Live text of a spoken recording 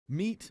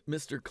Meet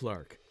Mr.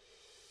 Clark.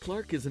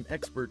 Clark is an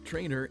expert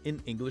trainer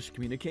in English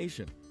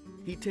communication.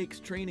 He takes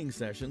training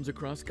sessions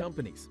across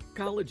companies,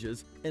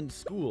 colleges, and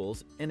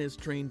schools and has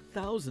trained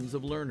thousands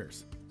of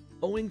learners.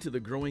 Owing to the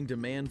growing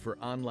demand for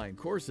online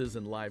courses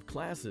and live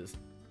classes,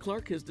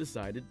 Clark has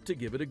decided to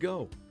give it a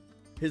go.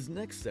 His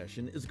next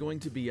session is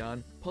going to be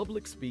on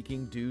public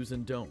speaking do's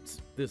and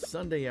don'ts this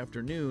Sunday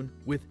afternoon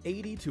with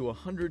 80 to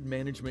 100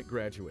 management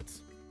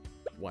graduates.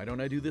 Why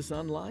don't I do this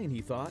online,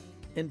 he thought,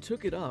 and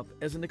took it up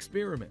as an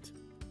experiment.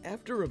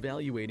 After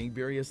evaluating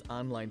various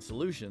online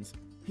solutions,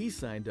 he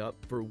signed up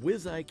for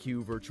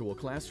WizIQ Virtual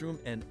Classroom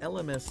and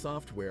LMS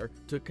software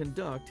to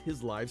conduct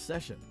his live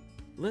session.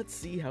 Let's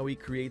see how he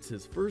creates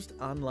his first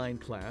online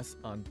class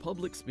on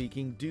public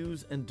speaking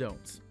do's and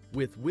don'ts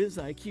with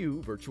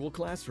WizIQ Virtual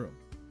Classroom.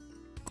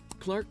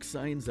 Clark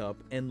signs up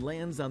and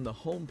lands on the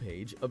home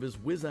page of his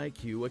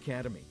WizIQ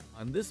Academy.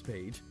 On this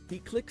page, he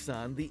clicks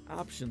on the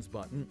Options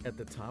button at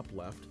the top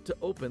left to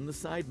open the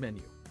side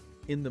menu.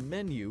 In the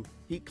menu,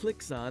 he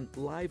clicks on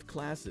Live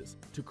Classes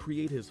to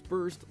create his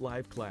first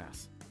live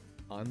class.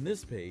 On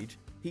this page,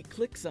 he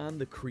clicks on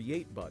the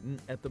Create button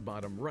at the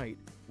bottom right,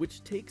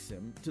 which takes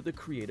him to the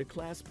Create a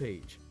Class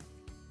page.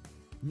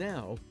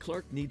 Now,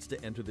 Clark needs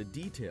to enter the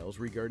details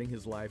regarding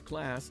his live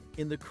class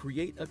in the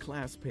Create a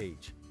Class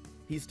page.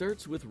 He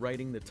starts with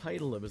writing the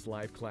title of his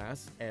live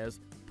class as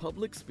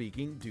Public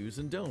Speaking Do's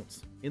and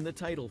Don'ts in the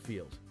title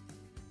field.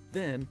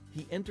 Then,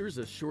 he enters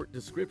a short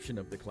description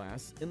of the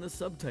class in the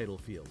subtitle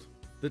field.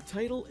 The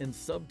title and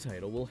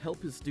subtitle will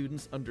help his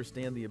students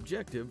understand the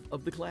objective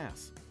of the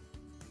class.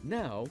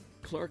 Now,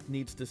 Clark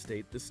needs to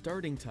state the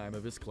starting time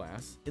of his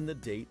class in the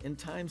Date and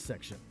Time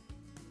section.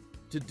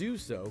 To do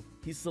so,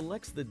 he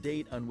selects the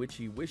date on which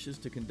he wishes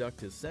to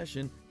conduct his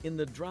session in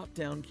the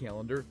drop-down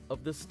calendar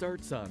of the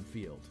Starts On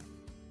field.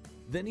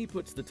 Then he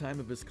puts the time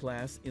of his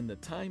class in the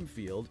Time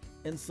field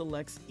and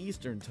selects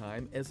Eastern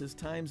Time as his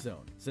time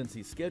zone, since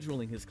he's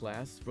scheduling his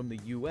class from the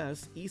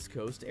U.S. East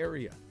Coast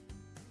area.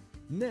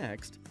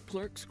 Next,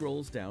 Clark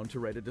scrolls down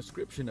to write a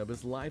description of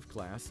his live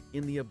class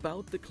in the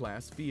About the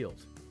Class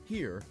field.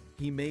 Here,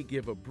 he may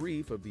give a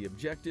brief of the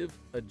objective,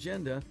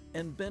 agenda,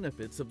 and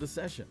benefits of the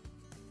session.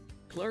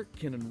 Clark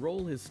can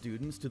enroll his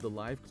students to the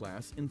live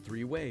class in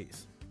 3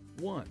 ways.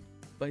 1.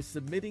 By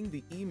submitting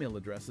the email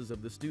addresses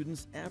of the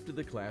students after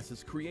the class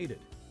is created.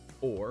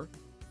 Or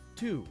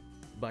 2.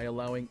 By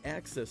allowing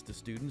access to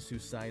students who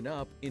sign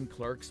up in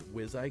Clark's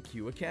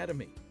WizIQ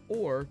Academy.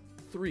 Or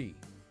 3.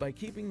 By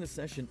keeping the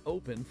session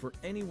open for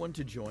anyone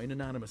to join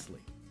anonymously.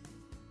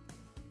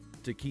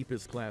 To keep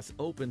his class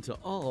open to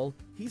all,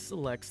 he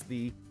selects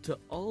the To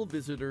All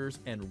Visitors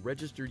and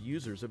Registered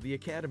Users of the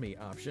Academy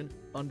option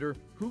under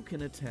Who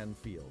Can Attend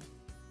field.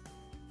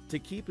 To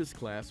keep his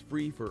class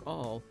free for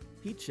all,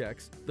 he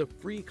checks the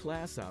Free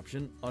Class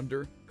option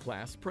under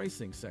Class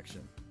Pricing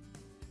section.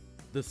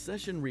 The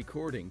session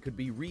recording could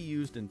be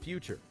reused in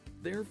future,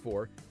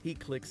 therefore he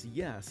clicks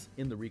Yes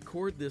in the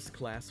Record This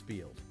Class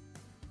field.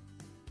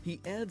 He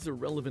adds a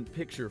relevant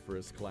picture for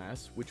his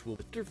class, which will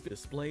be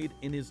displayed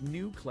in his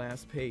new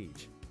class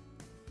page.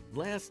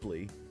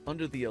 Lastly,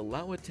 under the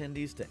Allow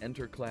Attendees to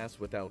Enter Class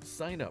Without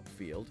Sign-Up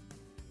field,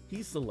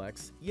 he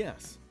selects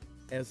Yes,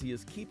 as he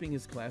is keeping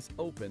his class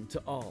open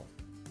to all.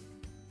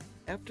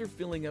 After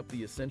filling up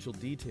the essential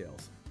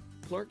details,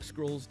 Clark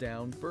scrolls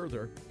down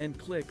further and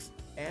clicks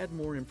Add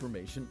More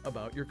Information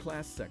about your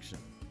class section.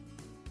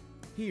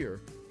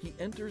 Here, he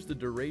enters the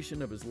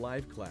duration of his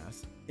live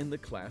class in the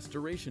Class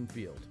Duration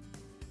field.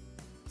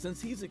 Since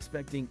he's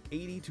expecting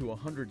 80 to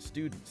 100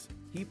 students,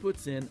 he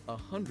puts in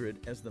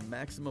 100 as the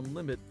maximum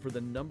limit for the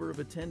number of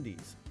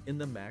attendees in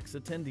the Max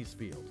Attendees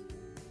field.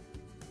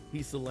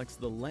 He selects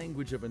the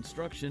language of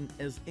instruction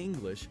as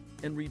English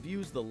and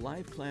reviews the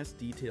live class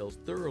details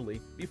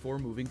thoroughly before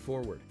moving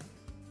forward.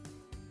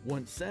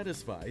 Once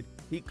satisfied,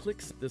 he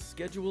clicks the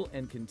Schedule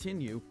and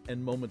Continue,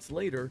 and moments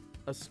later,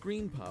 a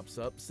screen pops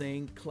up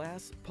saying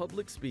Class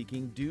Public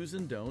Speaking Do's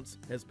and Don'ts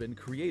has been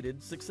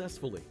created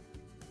successfully.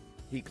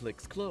 He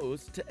clicks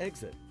Close to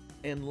exit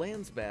and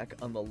lands back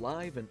on the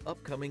Live and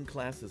Upcoming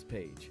Classes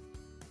page.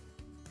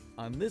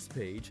 On this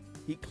page,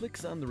 he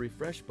clicks on the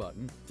Refresh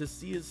button to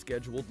see his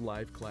scheduled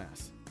live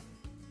class.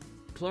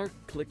 Clark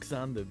clicks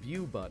on the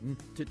View button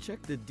to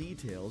check the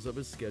details of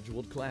his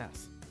scheduled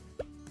class.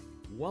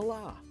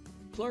 Voila!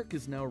 Clark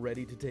is now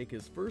ready to take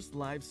his first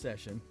live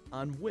session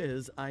on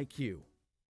WizIQ.